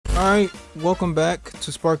Alright, welcome back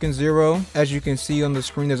to Sparking Zero. As you can see on the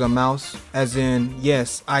screen, there's a mouse. As in,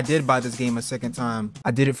 yes, I did buy this game a second time.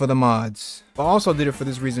 I did it for the mods. But I also did it for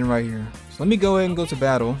this reason right here. So let me go ahead and go to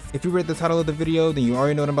battle. If you read the title of the video, then you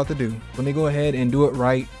already know what I'm about to do. Let me go ahead and do it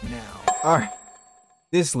right now. Alright.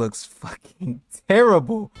 This looks fucking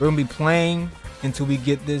terrible. We're gonna be playing until we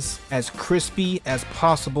get this as crispy as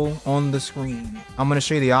possible on the screen. I'm gonna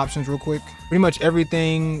show you the options real quick. Pretty much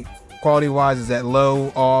everything quality wise is at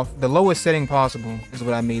low, off. The lowest setting possible is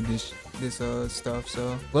what I made this stuff.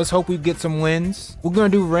 So let's hope we get some wins. We're gonna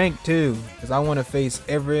do rank too, because I want to face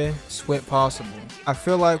every sweat possible. I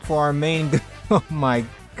feel like for our main oh my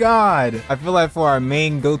god, I feel like for our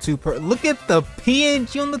main go-to look at the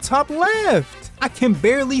PNG on the top left. I can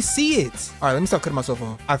barely see it. All right, let me stop cutting myself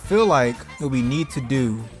off. I feel like what we need to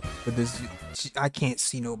do for this, I can't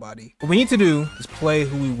see nobody. What we need to do is play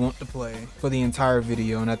who we want to play for the entire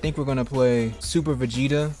video. And I think we're gonna play Super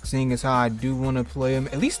Vegeta, seeing as how I do want to play him.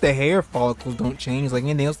 At least the hair follicles don't change, like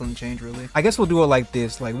anything else doesn't change really. I guess we'll do it like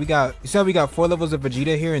this. Like you see how we got 4 levels of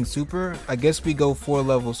Vegeta here in Super? I guess we go 4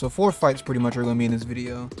 levels. So 4 fights pretty much are gonna be in this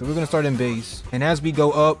video. So we're gonna start in base. And as we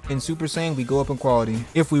go up in Super Saiyan, we go up in quality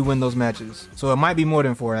if we win those matches. So it might be more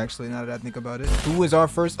than 4 actually, now that I think about it. Who is our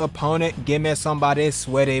first opponent? Give me somebody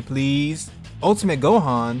sweaty, please. Ultimate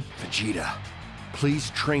Gohan. Vegeta,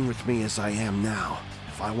 please train with me as I am now.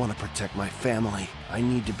 If I want to protect my family, I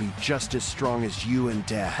need to be just as strong as you and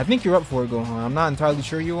Dad. I think you're up for it, Gohan. I'm not entirely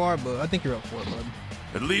sure you are, but I think you're up for it, bud.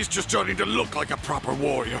 At least you're starting to look like a proper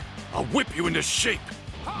warrior. I'll whip you into shape.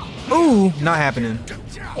 Ooh, not happening.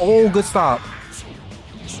 Oh, good stop.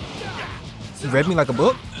 You read me like a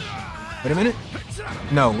book? Wait a minute.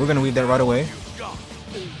 No, we're gonna leave that right away.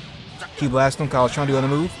 Key blast him, Kyle's trying to do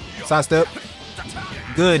another move. Side step.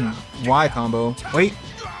 Good Y combo. Wait.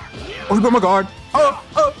 Oh, he broke my guard.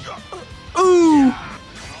 Ooh.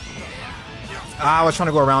 I was trying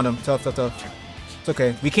to go around him. Tough. It's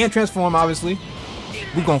okay. We can't transform, obviously.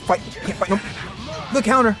 We're gonna fight. Can't fight. Nope. Good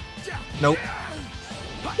counter. Nope.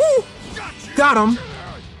 Woo. Got him.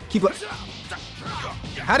 Keep up.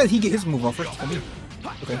 How did he get his move on first? For me.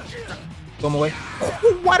 Okay. Throw him away.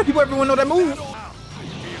 Why do people everyone know that move?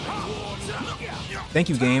 Thank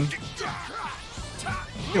you, game.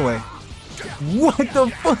 Get away. What the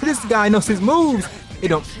fuck? This guy knows his moves. It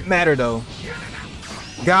don't matter though.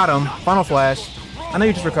 Got him. Final flash. I know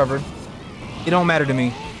you just recovered. It don't matter to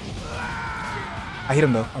me. I hit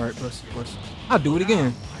him though. All right, of course. I'll do it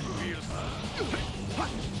again.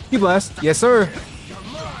 You blast. Yes, sir.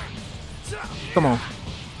 Come on.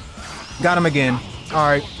 Got him again. All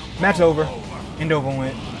right. Match over. End over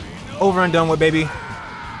with. Over and done with, baby.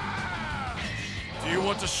 Do you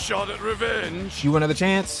want a shot at revenge? You want another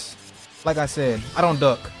chance? Like I said, I don't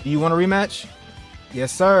duck. Do you want a rematch?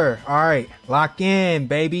 Yes, sir. All right, lock in,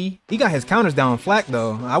 baby. He got his counters down flat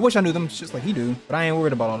though. I wish I knew them just like he do, but I ain't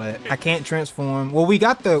worried about all that. I can't transform. Well, we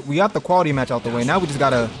got the quality match out the way. Now we just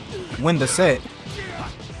gotta win the set.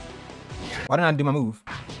 Why didn't I do my move?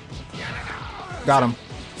 Got him.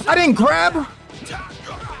 I didn't grab.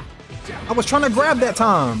 I was trying to grab that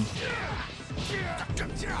time.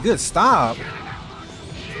 Good stop.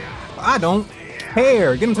 I don't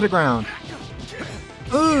care. Get him to the ground.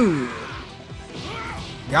 Ooh.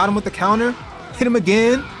 Got him with the counter. Hit him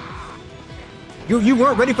again. You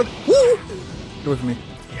weren't ready for. Woo! Do it for me.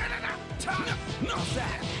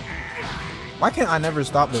 Why can't I never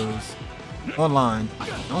stop those online? I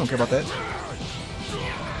don't care about that.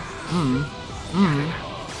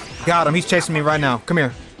 Got him. He's chasing me right now. Come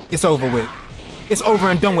here. It's over with. It's over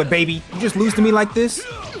and done with, baby. You just lose to me like this?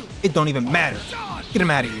 It don't even matter. Get him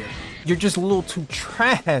out of here. You're just a little too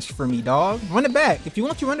trash for me, dog. Run it back. If you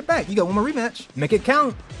want to run it back, you got one more rematch. Make it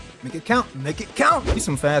count. Make it count. Make it count. These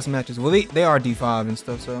some fast matches. Well, they are D5 and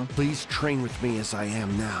stuff, so. Please train with me as I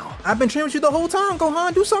am now. I've been training with you the whole time,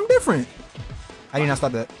 Gohan. Do something different. How do you not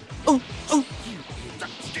stop that? Oh.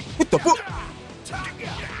 What the fuck?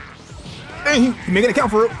 Hey, you making it count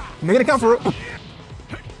for it. You making it count for it.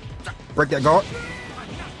 Break that guard.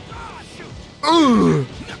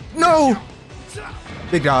 No.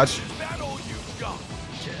 Big dodge.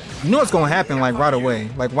 You know what's gonna happen like right away.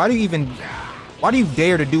 Like why do you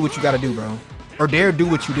dare to do what you gotta do, bro? Or dare do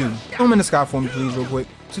what you do? Throw him in the sky for me, please, real quick.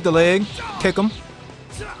 Shoot the leg, kick him.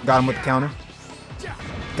 Got him with the counter.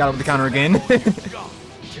 Got him with the counter again.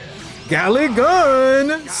 Galley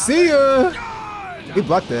gun! See ya! He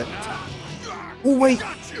blocked that. Oh wait.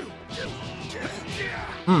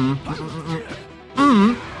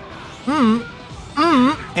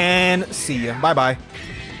 And see ya. Bye bye.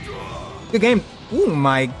 Good game. Oh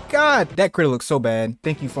my god, that crit looks so bad.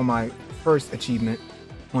 Thank you for my first achievement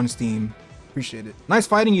on Steam. Appreciate it. Nice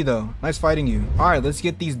fighting you though. Nice fighting you. All right, let's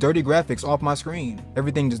get these dirty graphics off my screen.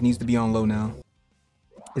 Everything just needs to be on low now.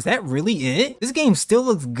 Is that really it? This game still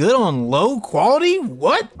looks good on low quality?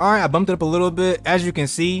 What? All right, I bumped it up a little bit. As you can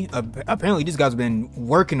see, apparently these guys have been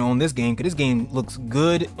working on this game because this game looks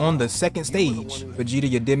good on the second stage. Vegeta,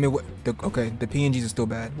 you did me what? Okay, the PNGs are still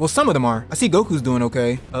bad. Well, some of them are. I see Goku's doing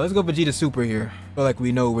okay. Let's go Vegeta Super here. Feel like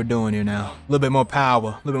we know what we're doing here now. A little bit more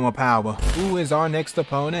power, a little bit more power. Who is our next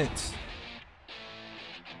opponent?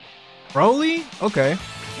 Broly? Okay.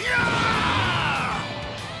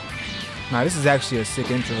 Nah, this is actually a sick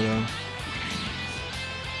intro though.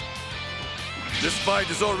 This fight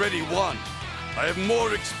is already won. I have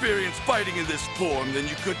more experience fighting in this form than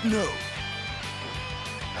you could know.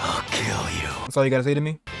 I'll kill you. That's all you gotta say to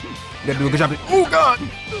me? You gotta do a good job. Oh God!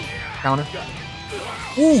 Counter.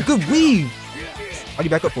 Ooh, good weave. Why'd you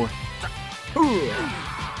back up for?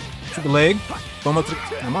 Shoot the leg. Throw him up to the...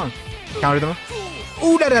 Come on. Counter them.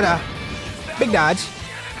 Ooh, da-da-da. Big dodge.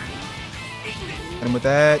 Hit him with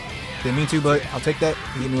that. Didn't mean to, but I'll take that.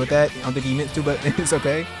 He hit me with that. I don't think he meant to, but it's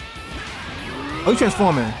okay. Oh, he's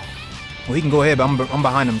transforming. Well, he can go ahead, but I'm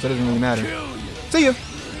behind him, so it doesn't really matter. See ya.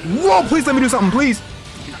 Whoa, please let me do something, please.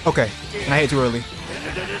 Okay, and I hit too early.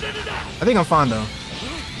 I think I'm fine, though.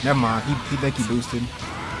 Never mind. He think he boosted.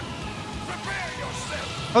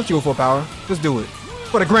 I'll let you go full power. Let's do it.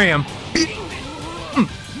 For the gram.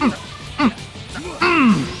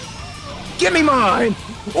 Give me mine.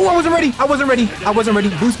 Oh, I wasn't ready. I wasn't ready. I wasn't ready.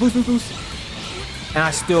 Boost, boost, boost, boost. And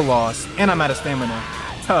I still lost. And I'm out of stamina.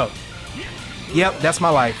 Tough. Yep, that's my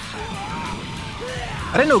life.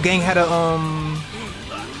 I didn't know Gang had a,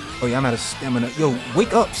 Oh, yeah, I'm out of stamina. Yo,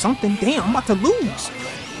 wake up. Something. Damn, I'm about to lose.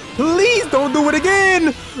 Please don't do it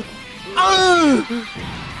again.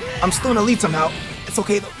 I'm still in the lead somehow. It's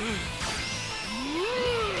okay, though.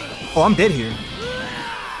 Oh, I'm dead here.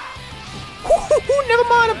 Never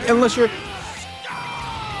mind. Unless you're...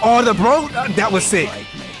 Oh, the bro, that was sick.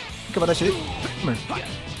 Think about that shit. Come here.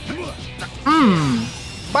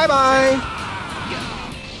 Bye-bye.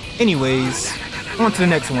 Anyways, on to the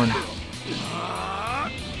next one.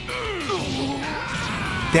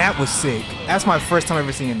 That was sick. That's my first time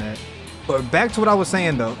ever seeing that. But back to what I was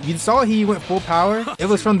saying though. You saw he went full power. It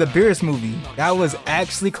was from the Beerus movie. That was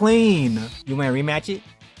actually clean. You want to rematch it?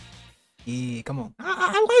 Yeah, come on.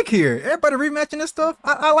 I like here. Everybody rematching this stuff.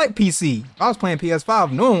 I like PC. If I was playing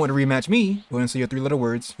PS5, no one would rematch me. Go ahead and say your 3 letter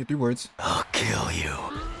words. Your 3 words. I'll kill you.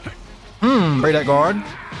 Break that guard.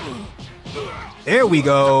 There we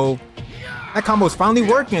go. That combo's finally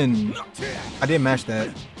working. I did mash that.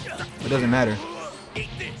 It doesn't matter.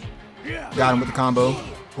 Got him with the combo.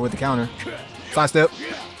 Or with the counter. Side step.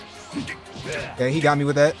 Okay, he got me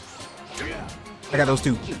with that. I got those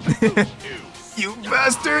two. You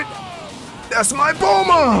bastard! That's my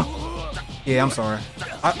Bulma! Yeah, I'm sorry.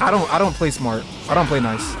 I don't play smart. I don't play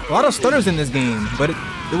nice. A lot of stutters in this game, but it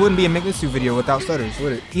wouldn't be a McNitsu video without stutters,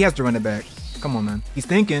 would it? He has to run it back. Come on, man. He's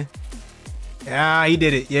thinking. Yeah, he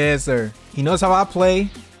did it. Yes, sir. He knows how I play.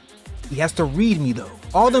 He has to read me, though.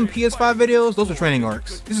 All them PS5 videos, those are training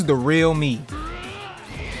arcs. This is the real me.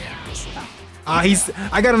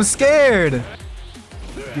 I got him scared.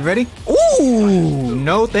 You ready? Ooh,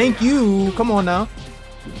 no, thank you. Come on now.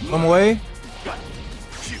 Come away.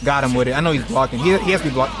 Got him with it. I know he's blocking. He has to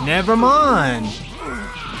be blocked. Never mind.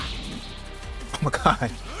 Oh my God.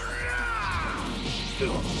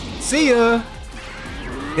 See ya.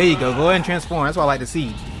 There you go. Go ahead and transform. That's what I like to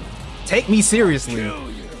see. Take me seriously.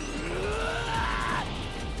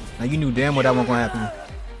 Now you knew damn well that wasn't gonna happen.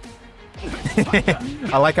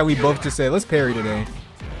 I like how we both just said, let's parry today.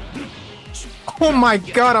 Oh my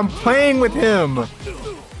God, I'm playing with him.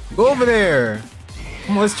 Go over there.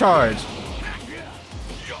 Come on, let's charge.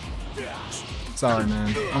 Sorry,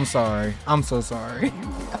 man. I'm sorry. I'm so sorry.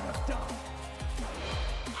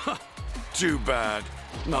 Too bad.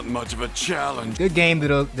 Not much of a challenge. Good game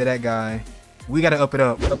to that guy. We gotta up it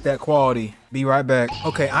up that quality. Be right back.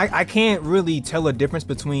 Okay, I can't really tell a difference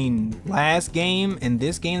between last game and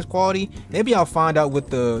this game's quality. Maybe I'll find out with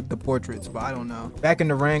the portraits, but I don't know. Back in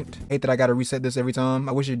the ranked. Hate that I gotta reset this every time.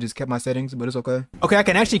 I wish it just kept my settings, but it's okay. Okay, I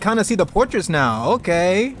can actually kind of see the portraits now.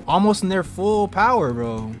 Okay, almost in their full power,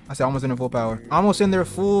 bro. I said almost in their full power. Almost in their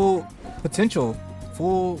full potential.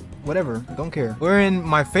 Full whatever, don't care. We're in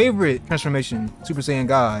my favorite transformation, Super Saiyan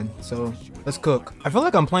God. So let's cook. I feel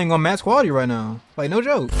like I'm playing on max quality right now. Like, no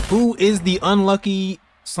joke. Who is the unlucky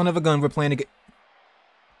son of a gun we're playing against?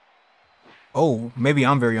 Oh, maybe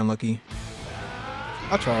I'm very unlucky.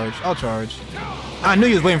 I'll charge. I'll charge. I knew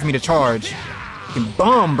you was waiting for me to charge. Fucking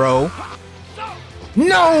bum, bro.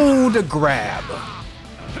 No, the grab.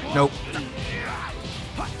 Nope.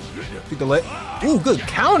 Shoot the leg. Ooh, good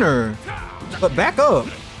counter. But back up.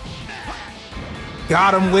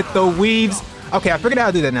 Got him with the weaves. Okay, I figured out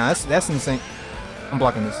how to do that now. That's insane. I'm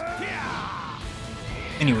blocking this.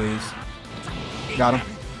 Anyways. Got him.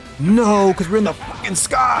 No, because we're in the fucking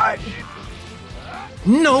sky.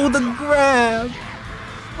 No, the grab.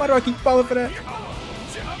 Why do I keep falling for that?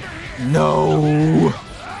 No.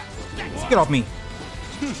 Get off me.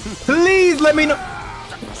 Please let me know.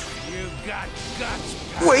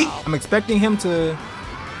 Wait. I'm expecting him to...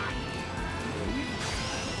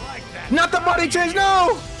 Not the body change,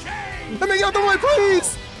 no! Let me get out the way,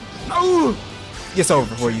 please! Oh! It's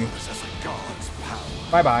over for you.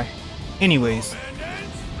 Bye-bye. Anyways.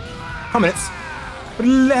 Comments.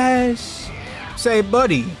 Flash. Say,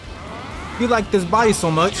 buddy, you like this body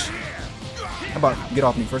so much. How about get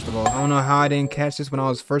off me, first of all. I don't know how I didn't catch this when I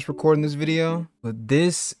was first recording this video, but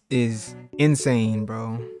this is insane,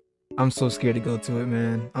 bro. I'm so scared to go to it,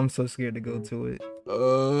 man. I'm so scared to go to it.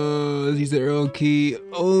 Use the arrow key.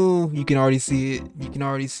 Oh, you can already see it. You can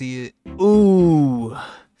already see it. Ooh.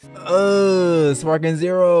 Sparking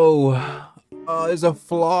Zero. There's a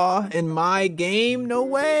flaw in my game? No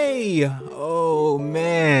way. Oh,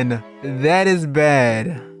 man. That is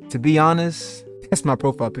bad. To be honest, that's my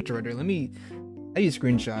profile picture right there. Let me use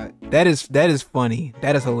screenshot. That is funny.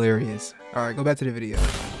 That is hilarious. All right, go back to the video.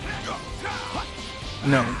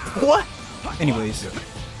 No. What? Anyways.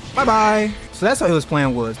 Bye-bye. So that's how his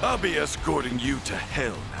plan was. I'll be escorting you to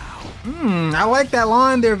hell now. I like that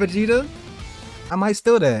line there, Vegeta. I might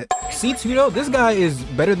steal that. C2 though, this guy is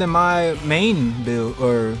better than my main build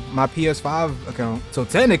or my PS5 account. So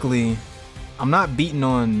technically, I'm not beating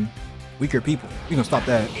on weaker people. We gonna stop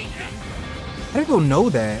that. How do people know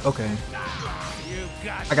that? Okay.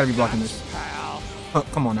 I gotta be blocking this. Oh,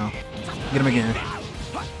 come on now. Get him again.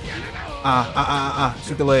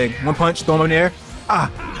 Shoot the leg. One punch, throw him in there.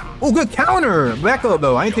 Oh, good counter. Back up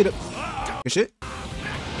though. I ain't paid up. Good shit.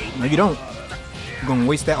 No, you don't. We're gonna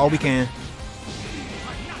waste that all we can.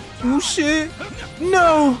 Oh shit.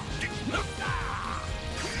 No.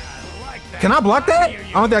 Can I block that?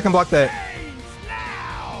 I don't think I can block that.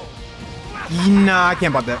 Nah, I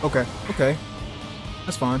can't block that. Okay. Okay.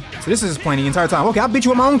 That's fine. So this is playing the entire time. Okay, I'll beat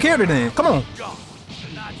you with my own character then. Come on.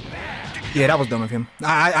 Yeah, that was dumb of him.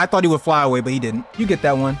 I thought he would fly away, but he didn't. You get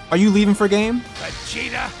that one. Are you leaving for game?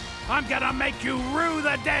 Vegeta, I'm gonna make you rue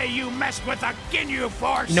the day you messed with the Ginyu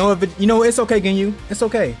Force. You know, it's okay, Ginyu. It's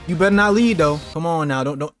okay. You better not lead though. Come on now,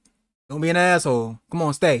 don't be an asshole. Come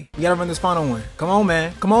on, stay. We gotta run this final one. Come on,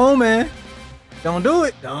 man. Come on, man. Don't do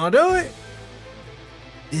it. Don't do it.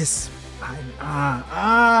 This.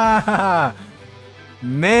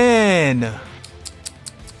 Man.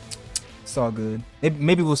 It's all good.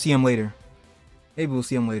 Maybe we'll see him later. Maybe we'll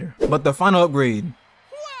see him later. But the final upgrade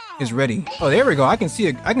is ready. Oh, there we go. I can see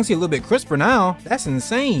a little bit crisper now. That's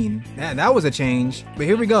insane. That was a change. But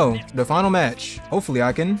here we go. The final match. Hopefully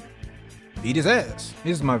I can beat his ass.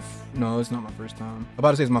 This is my... No, it's not my first time. I'm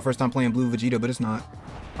about to say it's my first time playing Blue Vegeta, but it's not.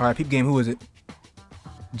 All right, peep game. Who is it?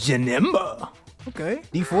 Janemba. Okay.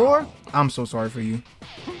 D4? I'm so sorry for you.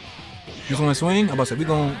 You just want to swing? I'm about to say,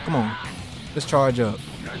 come on. Let's charge up.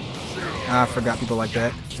 I forgot people like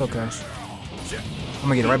that. It's okay. I'm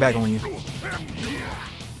gonna get it right back on you.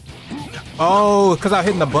 Oh, because I'm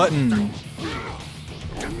hitting the button.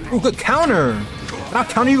 Oh, good counter. And I'll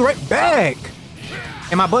counter you right back.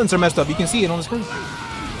 And my buttons are messed up. You can see it on the screen.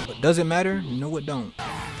 But does it matter? No, it don't.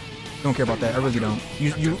 Don't care about that. I really don't.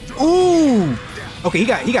 You. Ooh. Okay, he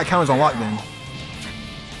got counters on lock then.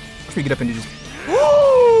 Let's get up into just.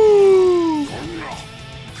 Ooh.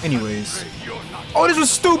 Anyways. Oh, this was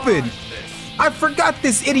stupid. I forgot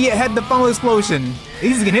this idiot had the final explosion.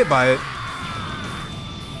 He's getting hit by it.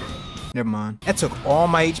 Never mind. That took all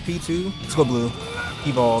my HP too. Let's go blue.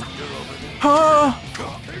 Evolve. Huh?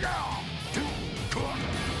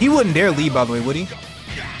 He wouldn't dare leave, by the way, would he?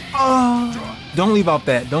 Don't leave out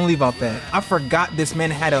that. Don't leave out that. I forgot this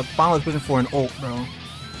man had a final explosion for an ult, bro.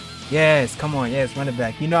 Yes, come on. Yes, run it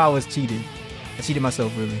back. You know I was cheated. I cheated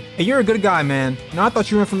myself, really. Hey, you're a good guy, man. No, I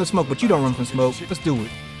thought you ran from the smoke, but you don't run from smoke. Let's do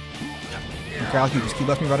it. Okay, I'll keep just keep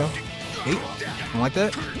left me right out. Hey, don't like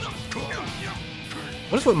that.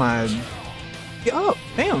 What is with my... Get up,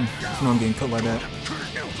 damn. I know I'm getting cut like that.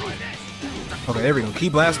 Okay, there we go. Key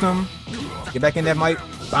blast him. Get back in that mic.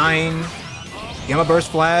 Fine. Gamma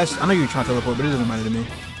burst flash. I know you're trying to teleport, but it doesn't matter to me.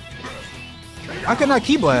 I could not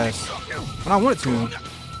key blast when I wanted to.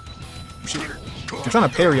 I'm trying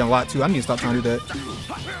to parry a lot too. I need to stop trying to do that.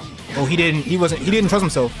 Oh, he didn't. He didn't trust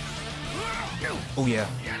himself. Oh yeah.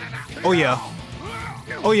 Oh yeah.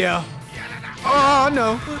 Oh yeah. Oh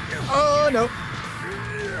no. Oh no.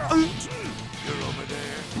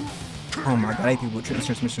 Oh my god, I hate people with triple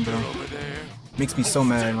transmission, bro. Makes me so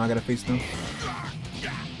mad when I gotta face them.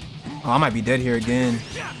 Oh, I might be dead here again.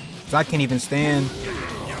 Cause I can't even stand.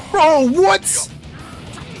 Bro, what?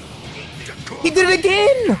 He did it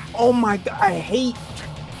again! Oh my god, I hate.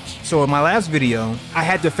 So in my last video, I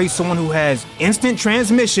had to face someone who has instant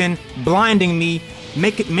transmission, blinding me,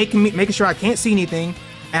 making sure I can't see anything,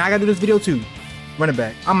 and I gotta do this video too. Run it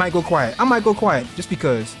back. I might go quiet. I might go quiet just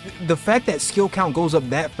because the fact that skill count goes up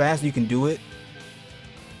that fast, you can do it.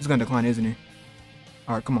 It's gonna decline, isn't it?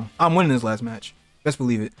 All right, come on. I'm winning this last match. Best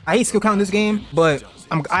believe it. I hate skill count in this game, but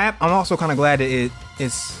I'm also kind of glad that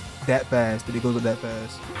it's that fast, that it goes up that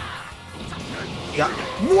fast. Yeah.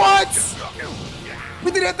 What?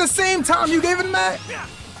 We did it at the same time. You gave him that,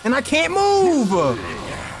 and I can't move.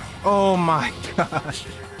 Oh my gosh.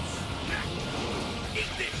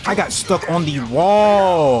 I got stuck on the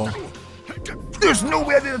wall. There's no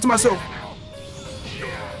way I did it to myself.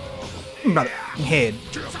 I'm about to head.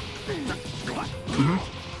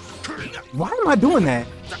 Why am I doing that?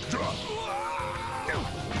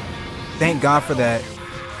 Thank God for that.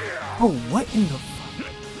 Oh, what in the fuck?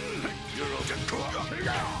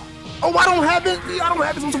 Oh, I don't have it. I don't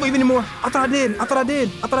have this wave anymore. I thought I did. I thought I did.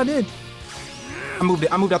 I thought I did. I moved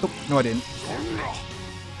it. I moved out the. No, I didn't.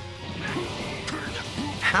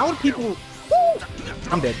 How do people? Woo!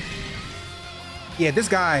 I'm dead. Yeah, this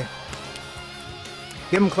guy.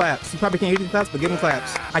 Give him claps. He probably can't hear these claps, but give him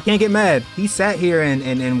claps. I can't get mad. He sat here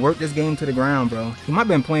and worked this game to the ground, bro. He might have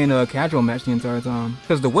been playing a casual match the entire time.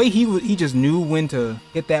 Because the way he just knew when to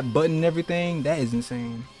hit that button and everything, that is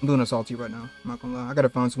insane. I'm doing a salty right now. I'm not gonna lie. I gotta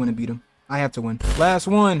find someone to beat him. I have to win. Last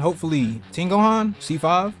one, hopefully. Team Gohan,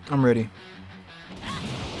 C5. I'm ready.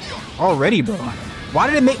 Already, bro. Why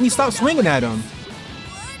did it make me stop swinging at him?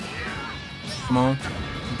 Come on.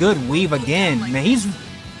 Good weave again. Man, he's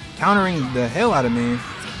countering the hell out of me.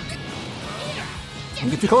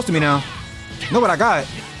 Don't get too close to me now. Know what I got?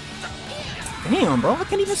 Damn, bro. I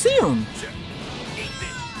can't even see him.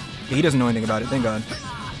 Yeah, he doesn't know anything about it. Thank God.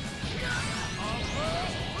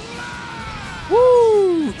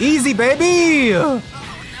 Woo! Easy, baby!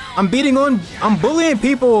 I'm bullying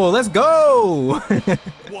people. Let's go!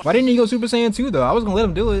 Why didn't he go Super Saiyan 2 though? I was gonna let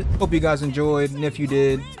him do it. Hope you guys enjoyed, and if you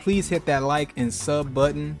did, please hit that like and sub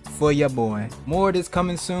button for your boy. More of this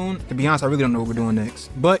coming soon. To be honest, I really don't know what we're doing next,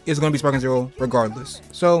 but it's gonna be Sparking Zero regardless.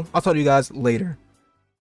 So I'll talk to you guys later.